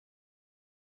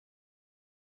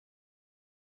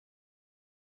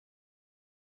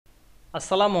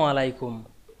Assalamu Walaikum.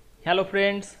 Hello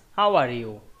friends, how are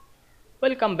you?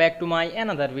 Welcome back to my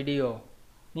another video.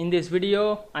 In this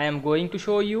video, I am going to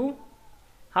show you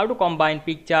how to combine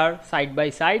picture side by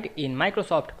side in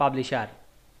Microsoft Publisher.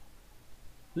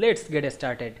 Let's get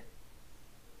started.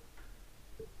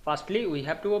 Firstly, we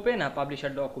have to open a Publisher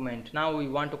document. Now we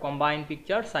want to combine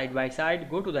pictures side by side.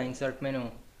 Go to the Insert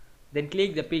menu. Then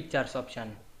click the Pictures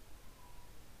option.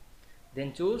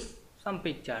 Then choose some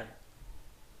picture.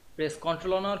 Press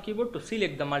Ctrl on our keyboard to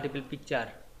select the multiple picture.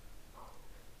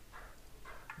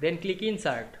 Then click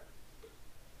Insert.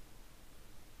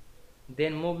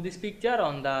 Then move this picture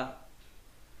on the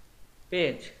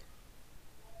page.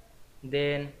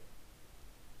 Then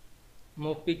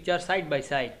move picture side by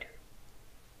side.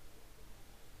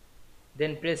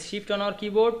 Then press Shift on our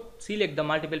keyboard, select the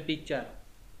multiple picture.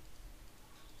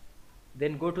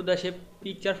 Then go to the Shape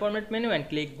Picture Format menu and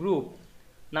click Group.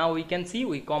 Now we can see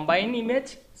we combine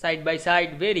image side by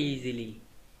side very easily.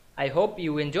 I hope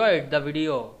you enjoyed the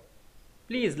video.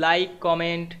 Please like,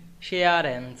 comment, share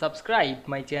and subscribe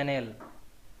my channel.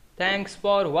 Thanks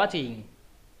for watching.